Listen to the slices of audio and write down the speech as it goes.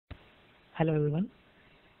Hello everyone.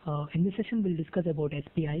 In this session we'll discuss about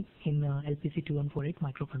SPI in LPC2148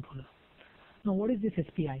 microcontroller. Now what is this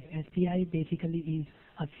SPI? SPI basically is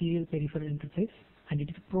a serial peripheral interface, and it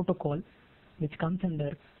is a protocol which comes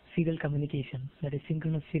under serial communication, that is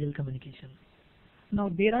synchronous serial communication. Now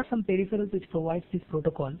there are some peripherals which provides this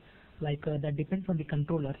protocol, like that depends on the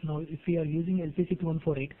controller. Now if we are using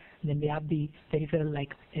LPC2148, then we have the peripheral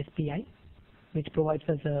like SPI, which provides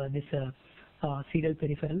us this serial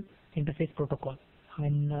peripheral interface protocol.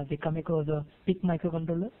 When we come across a PIC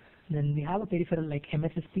microcontroller, then we have a peripheral like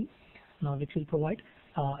MSSP, now which will provide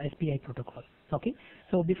SPI protocol. Okay,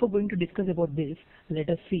 so before going to discuss about this, let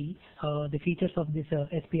us see the features of this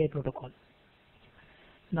SPI protocol.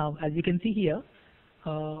 Now as you can see here,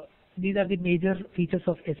 these are the major features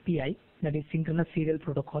of SPI, that is synchronous serial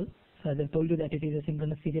protocol. So as I told you that it is a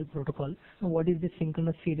synchronous serial protocol. Now what is this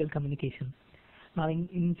synchronous serial communication? Now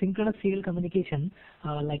in synchronous serial communication,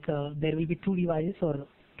 there will be two devices or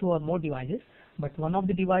two or more devices, but one of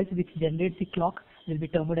the devices which generates the clock will be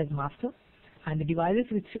termed as master, and the devices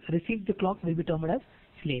which receive the clock will be termed as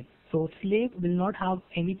slave. So slave will not have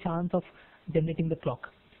any chance of generating the clock.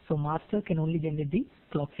 So master can only generate the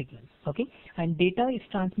clock signal. Okay, and data is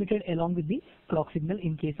transmitted along with the clock signal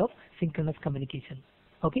in case of synchronous communication.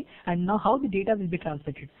 Okay, and now how the data will be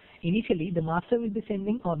transmitted? Initially the master will be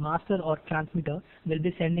sending, or master or transmitter will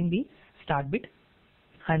be sending the start bit,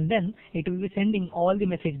 and then it will be sending all the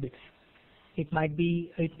message bits. It might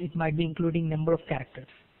be including number of characters,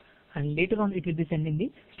 and later on it will be sending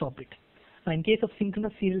the stop bit. Now in case of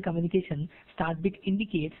synchronous serial communication, start bit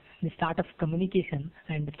indicates the start of communication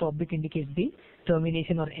and the stop bit indicates the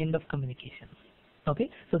termination or end of communication.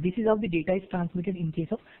 Okay, so this is how the data is transmitted in case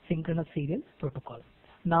of synchronous serial protocol.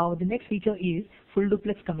 Now the next feature is full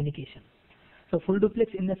duplex communication. So full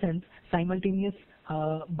duplex in the sense simultaneous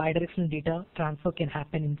bidirectional data transfer can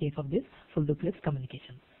happen in case of this full duplex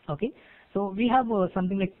communication. Okay, so we have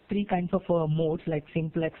something like three kinds of modes like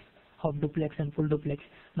simplex, half duplex and full duplex.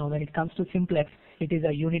 Now when it comes to simplex, it is a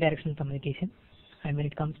unidirectional communication, and when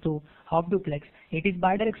it comes to half duplex, it is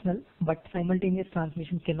bidirectional but simultaneous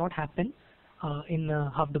transmission cannot happen in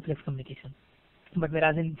half duplex communication. But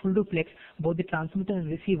whereas in full duplex, both the transmitter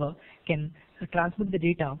and receiver can transmit the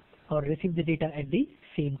data or receive the data at the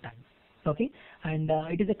same time. Okay, and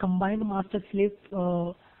it is a combined master slave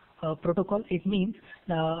protocol. It means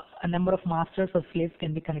a number of masters or slaves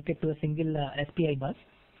can be connected to a single SPI bus,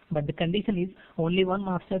 but the condition is only one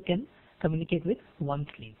master can communicate with one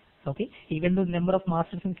slave. Okay, even though the number of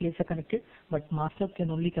masters and slaves are connected, but master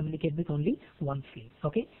can only communicate with only one slave.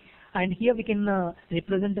 Okay, and here we can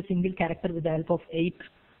represent a single character with the help of 8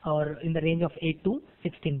 or in the range of 8 to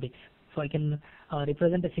 16 bits. So I can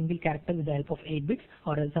represent a single character with the help of 8 bits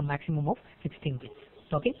or else a maximum of 16 bits.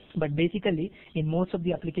 Okay, but basically in most of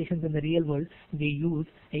the applications in the real world we use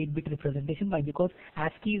 8-bit representation. Why? Because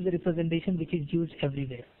ASCII is the representation which is used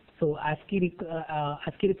everywhere. So ASCII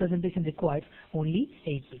representation requires only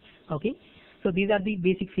 8 bits. Okay, so these are the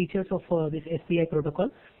basic features of this SPI protocol.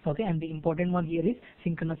 Okay, and the important one here is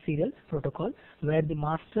synchronous serial protocol, where the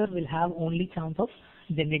master will have only chance of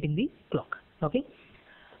generating the clock. Okay,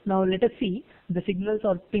 now let us see the signals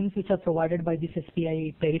or pins which are provided by this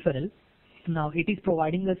SPI peripheral. Now it is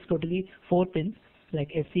providing us totally 4 pins like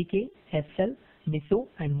FCK, FCell, MISO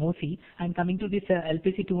and MOSI, and coming to this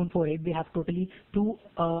LPC2148, we have totally 2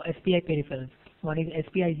 SPI peripherals. One is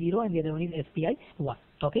SPI 0 and the other one is SPI 1.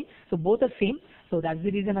 Okay, so both are same, so that's the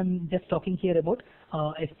reason I'm just talking here about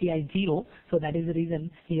SPI 0. So that is the reason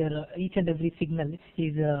here each and every signal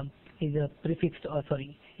is prefixed, or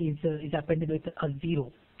is appended with a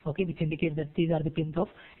 0. Okay, which indicates that these are the pins of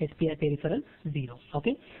SPI peripheral 0.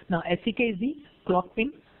 Okay, now SCK is the clock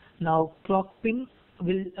pin. Now clock pin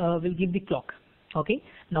will give the clock. Okay,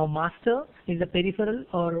 now master is the peripheral,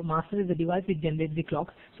 or master is the device which generates the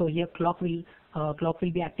clock. So here clock will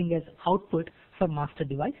be acting as output for master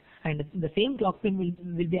device, and the same clock pin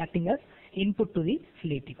will be acting as input to the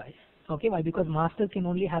slave device. Okay, why? Because master can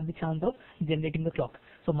only have the chance of generating the clock.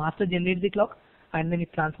 So master generates the clock and then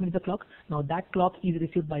it transmits the clock. Now that clock is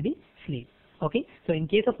received by the slave. Okay, so in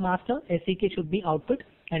case of master, SCK should be output,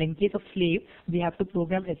 and in case of slave, we have to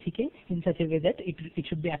program SCK in such a way that it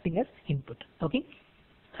should be acting as input. Okay,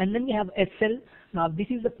 and then we have SL. Now this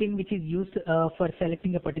is the pin which is used for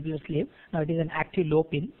selecting a particular slave. Now it is an active low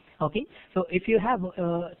pin. Okay, so if you have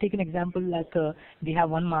take an example like we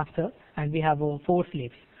have one master and we have 4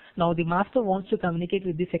 slaves. Now the master wants to communicate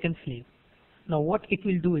with the second slave. Now what it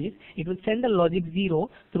will do is it will send a logic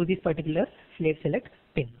 0 through this particular slave select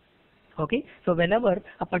pin. Okay, so whenever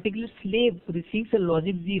a particular slave receives a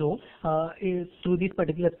logic 0 through this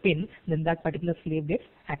particular pin, then that particular slave gets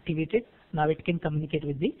activated. Now it can communicate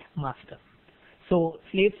with the master. So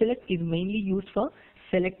slave select is mainly used for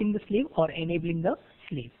selecting the slave or enabling the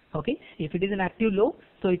slave. Okay, if it is an active low,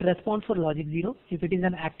 so it responds for logic 0. If it is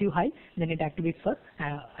an active high, then it activates for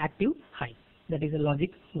active high. That is a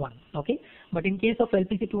logic 1. Okay, but in case of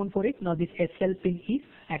LPC2148, now this SL pin is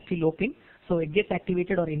active low pin, so it gets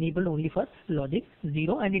activated or enabled only for logic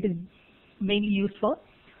 0, and it is mainly used for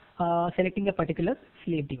selecting a particular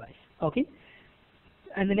slave device. Okay,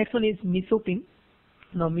 and the next one is MISO pin.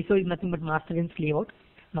 Now MISO is nothing but master and slave out.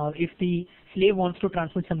 Now if the slave wants to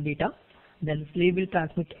transmit some data, then slave will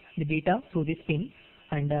transmit the data through this pin,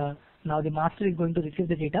 and now the master is going to receive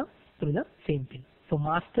the data through the same pin. So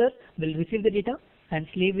master will receive the data and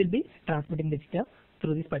slave will be transmitting the data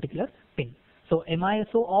through this particular pin. So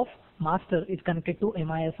MISO of master is connected to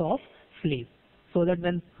MISO of slave, so that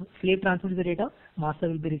when slave transmits the data, master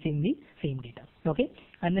will be receiving the same data. Okay,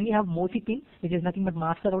 and then you have MOSI pin, which is nothing but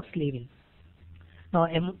master out slave in. Now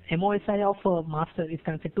MOSI of master is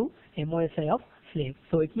connected to MOSI of slave.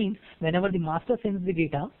 So it means whenever the master sends the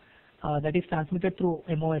data, that is transmitted through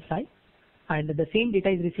MOSI, and the same data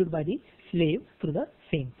is received by the slave through the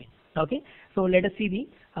same pin. Okay, so let us see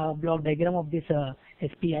the block diagram of this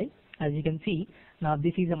SPI. As you can see, now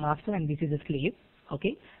this is a master and this is a slave.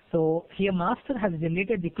 Okay, so here master has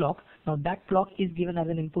generated the clock. Now that clock is given as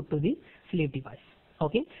an input to the slave device.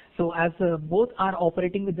 Okay, so as both are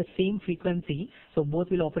operating with the same frequency, so both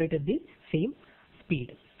will operate at the same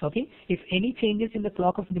speed. Okay, if any changes in the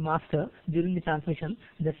clock of the master during the transmission,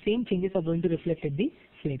 the same changes are going to reflect at the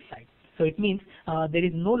slave side. So it means there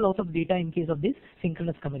is no loss of data in case of this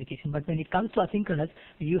synchronous communication. But when it comes to asynchronous,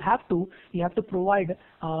 you have to provide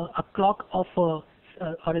a clock of or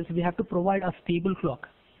else we have to provide a stable clock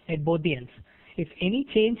at both the ends. If any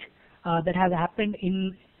change that has happened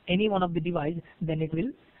in any one of the device, then it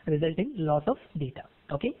will result in loss of data.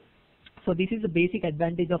 Okay, so this is the basic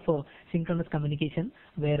advantage of synchronous communication,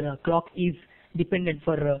 where clock is dependent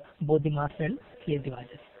for both the master and slave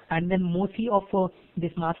devices. And then MOSI of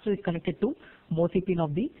this master is connected to MOSI pin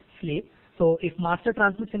of the slave. So if master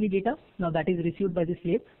transmits any data, now that is received by the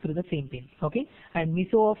slave through the same pin. Okay, and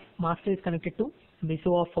MISO of master is connected to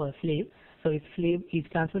MISO of slave. So if slave is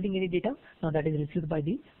transmitting any data, now that is received by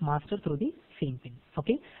the master through the same pin.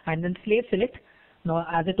 Okay, and then slave select. Now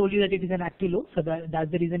as I told you that it is an active low, so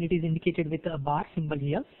that's the reason it is indicated with a bar symbol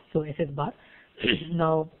here. So SS bar.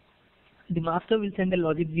 Now the master will send a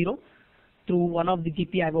logic 0 through one of the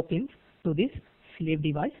GPIO pins to this slave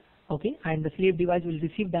device. Okay, and the slave device will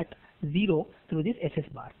receive that 0 through this SS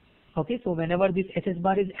bar. Okay, so whenever this SS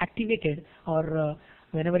bar is activated, or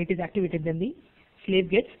whenever it is activated, then the slave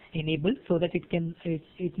gets enabled, so that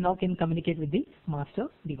it now can communicate with the master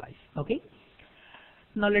device. Okay,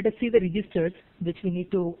 now let us see the registers which we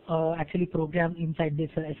need to actually program inside this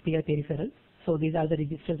SPI peripheral. So these are the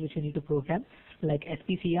registers which we need to program, like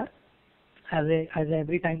SPCR. As I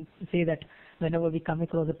every time say that whenever we come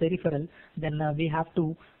across a peripheral, then we have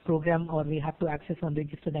to program or we have to access one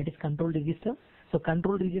register, that is control register. So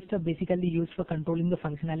control register basically used for controlling the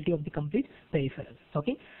functionality of the complete peripheral.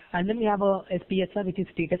 Okay, and then we have a SPSR, which is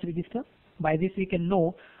status register. By this we can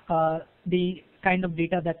know the kind of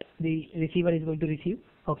data that the receiver is going to receive.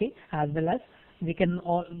 Okay, as well as we can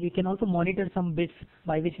also monitor some bits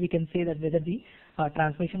by which we can say that whether the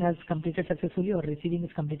transmission has completed successfully or receiving is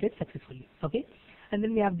completed successfully. Okay, and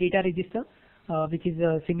then we have data register, which is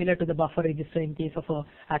similar to the buffer register in case of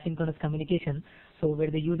asynchronous communication. So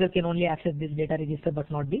where the user can only access this data register but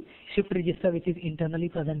not the shift register, which is internally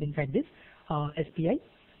present inside this SPI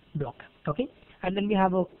block. Okay, and then we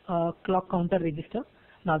have a clock counter register.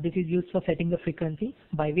 Now this is used for setting the frequency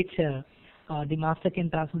by which the master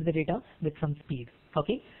can transmit the data with some speed.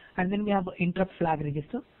 Okay, and then we have interrupt flag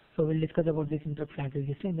register. So we'll discuss about this interrupt flag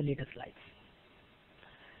register in the later slides.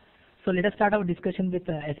 So let us start our discussion with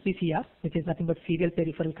SPCR, which is nothing but Serial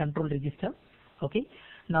Peripheral Control Register. Okay,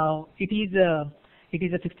 now it is a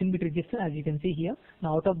 16-bit register, as you can see here.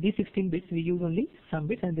 Now out of these 16 bits, we use only some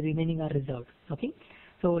bits and the remaining are reserved. Okay,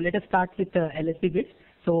 so let us start with LSB bits.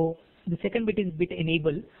 So the second bit is bit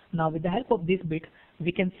enable. Now with the help of this bit,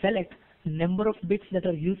 we can select number of bits that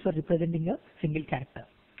are used for representing a single character.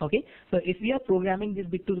 Okay, so if we are programming this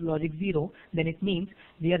bit to logic 0, then it means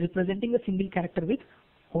we are representing a single character with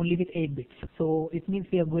only with 8 bits. So it means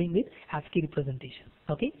we are going with ASCII representation.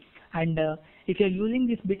 Okay, and if you are using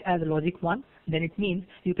this bit as logic 1, then it means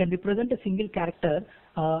you can represent a single character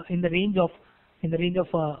in the range of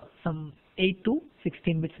some 8 to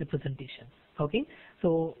 16 bits representation. Okay,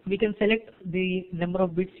 so we can select the number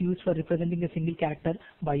of bits used for representing a single character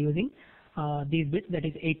by using these bits, that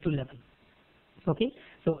is 8 to 11. Okay,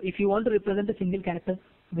 so if you want to represent a single character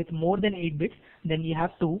with more than 8 bits, then you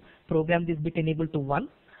have to program this bit enable to 1,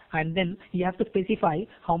 and then you have to specify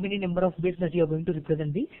how many number of bits that you are going to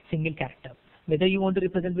represent the single character, whether you want to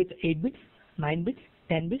represent with 8 bits, 9 bits,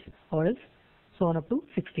 10 bits, or else so on up to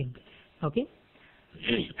 16 bits. Okay,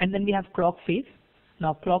 and then we have clock phase.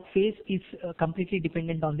 Now clock phase is completely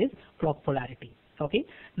dependent on this clock polarity. Okay,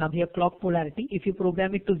 now here clock polarity, if you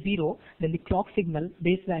program it to 0, then the clock signal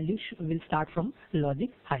base value will start from logic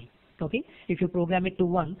high. Okay, if you program it to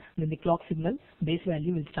 1, then the clock signal base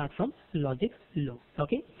value will start from logic low.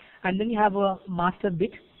 Okay, and then you have a master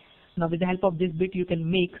bit. Now with the help of this bit, you can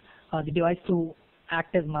make the device to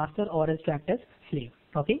act as master or else to act as slave.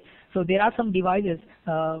 Okay, so there are some devices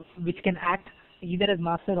which can act either as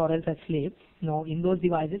master or else as slave. Now in those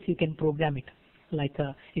devices you can program it, like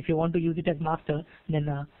if you want to use it as master,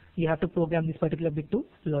 then you have to program this particular bit to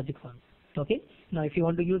logic 1. Okay, now if you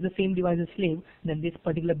want to use the same device as slave, then this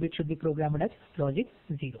particular bit should be programmed as logic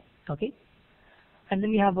 0. Okay, and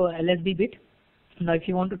then you have a LSB bit. Now if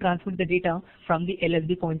you want to transmit the data from the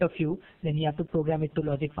LSB point of view, then you have to program it to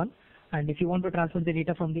logic 1. And if you want to transfer the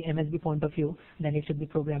data from the MSB point of view, then it should be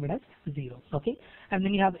programmed as 0. Okay, and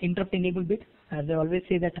then you have interrupt enable bit. As I always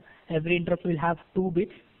say that every interrupt will have 2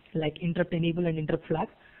 bits, like interrupt enable and interrupt flag.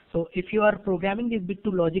 So if you are programming this bit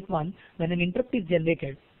to logic 1, when an interrupt is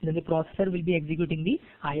generated, then the processor will be executing the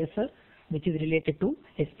ISR, which is related to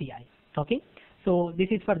SPI. Okay, so this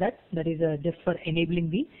is for that is just for enabling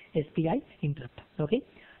the SPI interrupt. Okay,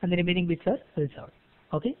 and the remaining bits are reserved.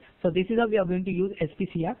 Okay, so this is how we are going to use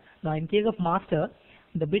SPCR. Now in case of master,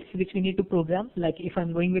 the bits which we need to program, like if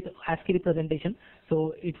I'm going with ASCII representation,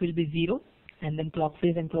 so it will be 0, and then clock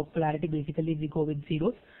phase and clock polarity, basically we go with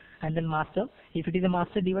zeros. And then master, if it is a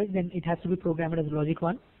master device, then it has to be programmed as logic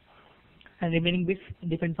 1, and remaining bits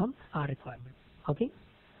depends on our requirement. Okay,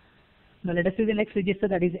 now let us see the next register,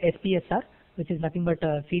 that is SPSR, which is nothing but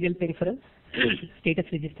serial peripheral status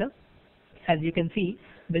register. As you can see,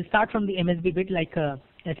 we'll start from the MSB bit, like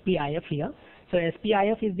SPIF here. So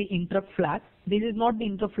SPIF is the interrupt flag. This is not the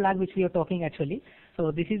interrupt flag which we are talking actually. So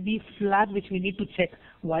this is the flag which we need to check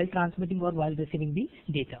while transmitting or while receiving the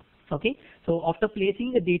data. Okay, so after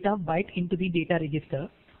placing the data byte into the data register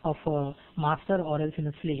of master or else in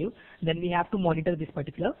a slave, then we have to monitor this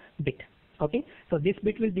particular bit. Okay, so this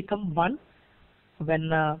bit will become 1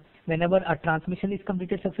 when whenever a transmission is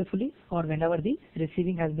completed successfully, or whenever the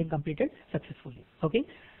receiving has been completed successfully. Okay,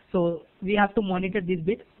 so we have to monitor this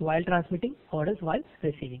bit while transmitting or else while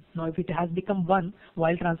receiving. Now if it has become 1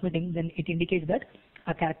 while transmitting, then it indicates that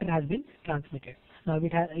a character has been transmitted. Now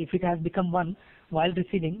if it has become 1 while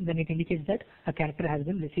receiving, then it indicates that a character has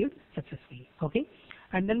been received successfully. Okay,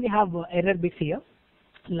 and then we have error bits here,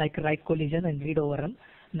 like write collision and read overrun.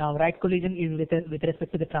 Now write collision is with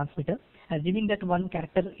respect to the transmitter, assuming that one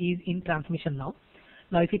character is in transmission now.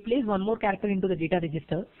 Now if you place one more character into the data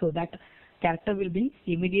register, so that character will be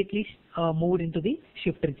immediately moved into the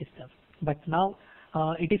shift register. But now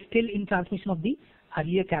it is still in transmission of the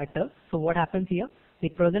earlier character. So what happens here? The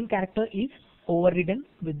present character is overridden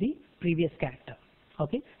with the previous character.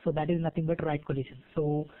 Okay, so that is nothing but write collision.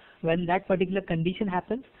 So when that particular condition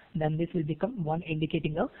happens, then this will become 1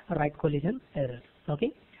 indicating a write collision error.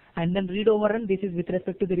 Okay, and then read overrun, this is with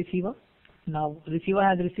respect to the receiver. Now receiver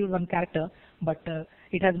has received one character, but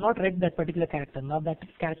it has not read that particular character. Now that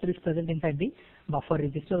character is present inside the buffer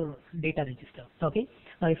register or data register. Okay,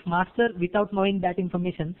 now if master, without knowing that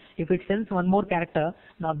information, if it sends one more character,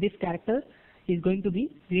 now this character is going to be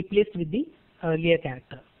replaced with the earlier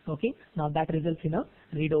character. Okay, now that results in a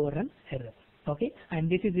read overrun error. Okay, and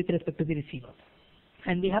this is with respect to the receiver.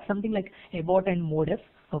 And we have something like abort and mode F.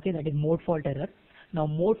 Okay, that is mode fault error. Now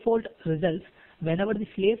mode fault results whenever the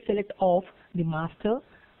slave select of the master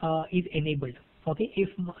is enabled. Okay,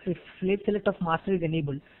 if slave select of master is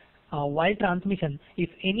enabled while transmission, if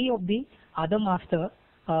any of the other master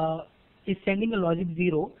is sending a logic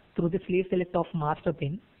 0 through the slave select of master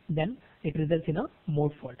pin, then it results in a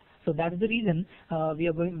mode fault. So that's the reason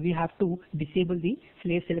we have to disable the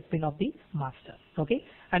slave select pin of the master. Okay,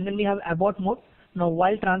 and then we have abort mode. Now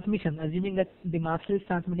while transmission, assuming that the master is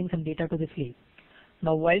transmitting some data to the slave.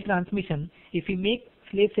 Now while transmission, if we make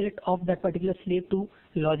slave select of that particular slave to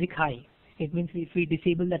logic high, it means if we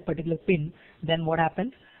disable that particular pin, then what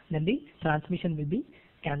happens? Then the transmission will be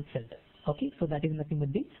cancelled. Okay, so that is nothing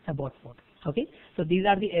but the abort mode. Okay, so these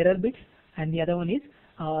are the error bits, and the other one is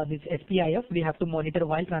this SPIF. We have to monitor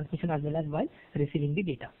while transmission as well as while receiving the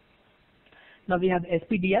data. Now we have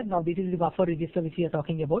SPDR. Now this is the buffer register which we are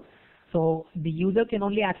talking about. So the user can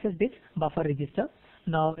only access this buffer register.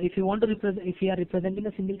 Now, if you want to if you are representing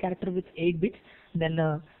a single character with 8 bits, then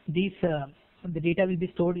the data will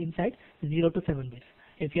be stored inside 0 to 7 bits.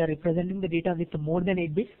 If you are representing the data with more than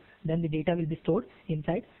 8 bits, then the data will be stored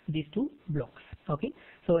inside these two blocks. Okay.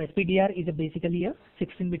 So SPDR is basically a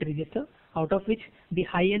 16-bit register, out of which the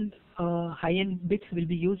high-end bits will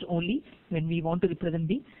be used only when we want to represent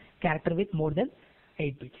the character with more than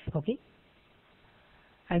 8 bits. Okay.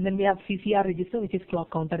 And then we have CCR register, which is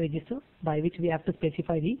clock counter register, by which we have to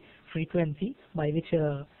specify the frequency by which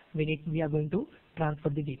we are going to transfer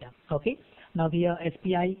the data. Okay. Now here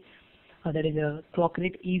SPI, that is a clock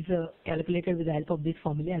rate, is calculated with the help of this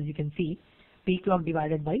formula. As you can see, P clock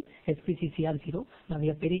divided by SPCCR 0. Now we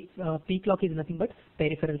have P clock is nothing but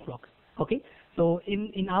peripheral clock. Okay. So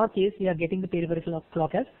in our case, we are getting the peripheral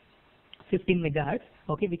clock as 15 megahertz.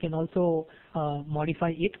 Okay, we can also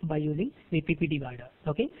modify it by using VPP divider.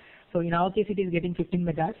 Okay, so in our case it is getting 15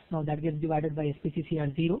 megahertz. Now that gets divided by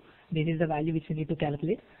SPCCR 0. This is the value which we need to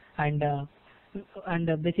calculate, and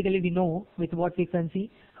basically we know with what frequency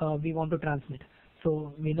we want to transmit.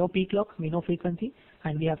 So we know P clock, we know frequency,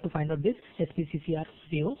 and we have to find out this SPCCR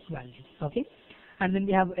 0 value. Okay, and then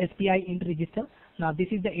we have SPI int register. Now this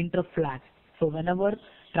is the interrupt flag. So whenever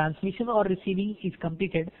transmission or receiving is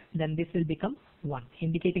completed, then this will become 1,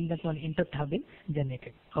 indicating that one interrupt have been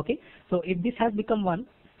generated. Okay. So if this has become 1,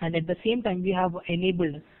 and at the same time we have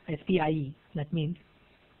enabled SPIE, that means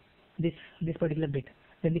this particular bit,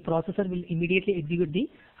 then the processor will immediately execute the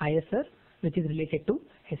ISR, which is related to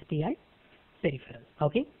SPI peripheral.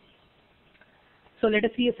 Okay. So let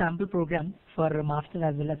us see a sample program for master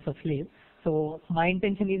as well as for slave. So my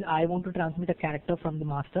intention is I want to transmit a character from the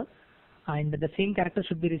master, and the same character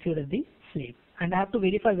should be received as the slave, and I have to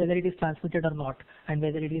verify whether it is transmitted or not and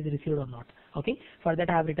whether it is received or not. Okay. For that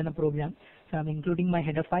I have written a program. So I'm including my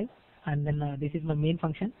header file, and then this is my main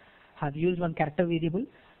function. I have used one character variable.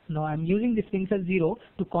 Now I'm using this pin cell 0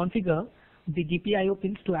 to configure the GPIO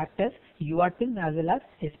pins to act as UART pins as well as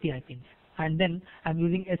SPI pins, and then I'm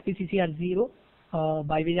using SPCCR 0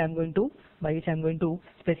 by which I'm going to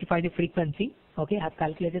specify the frequency. Okay, I have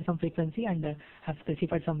calculated some frequency and have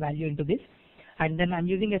specified some value into this, and then I'm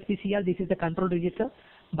using SPCR. This is the control register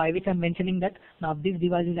by which I'm mentioning that now this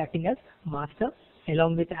device is acting as master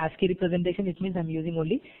along with ASCII representation. It means I'm using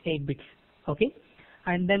only 8 bits. Okay,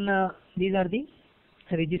 and then these are the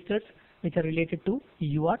registers which are related to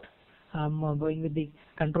UART. I'm going with the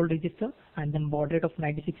control register and then baud rate of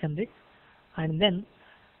 9600, and then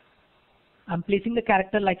I'm placing the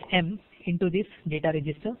character like M into this data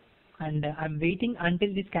register, and I'm waiting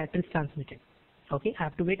until this character is transmitted. Okay, I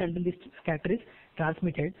have to wait until this character is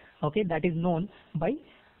transmitted. Okay, that is known by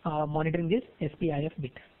monitoring this SPIF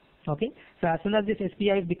bit. Okay, so as soon as this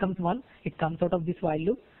SPIF becomes 1, it comes out of this while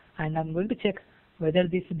loop, and I'm going to check whether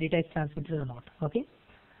this data is transmitted or not. Okay,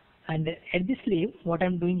 and at the slave, what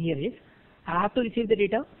I'm doing here is I have to receive the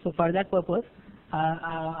data. So for that purpose,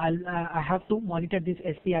 I have to monitor this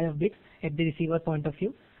SPIF bit at the receiver point of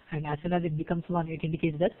view, and as soon as it becomes 1, it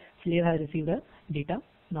indicates that slave has received the data.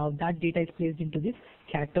 Now that data is placed into this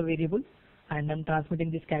character variable, and I'm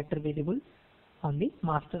transmitting this character variable on the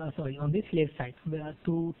on the slave side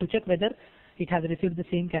to check whether it has received the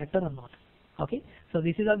same character or not. Okay, so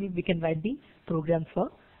this is how we can write the programs for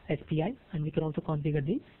SPI, and we can also configure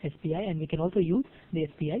the SPI, and we can also use the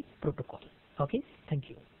SPI protocol. Okay, thank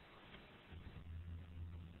you.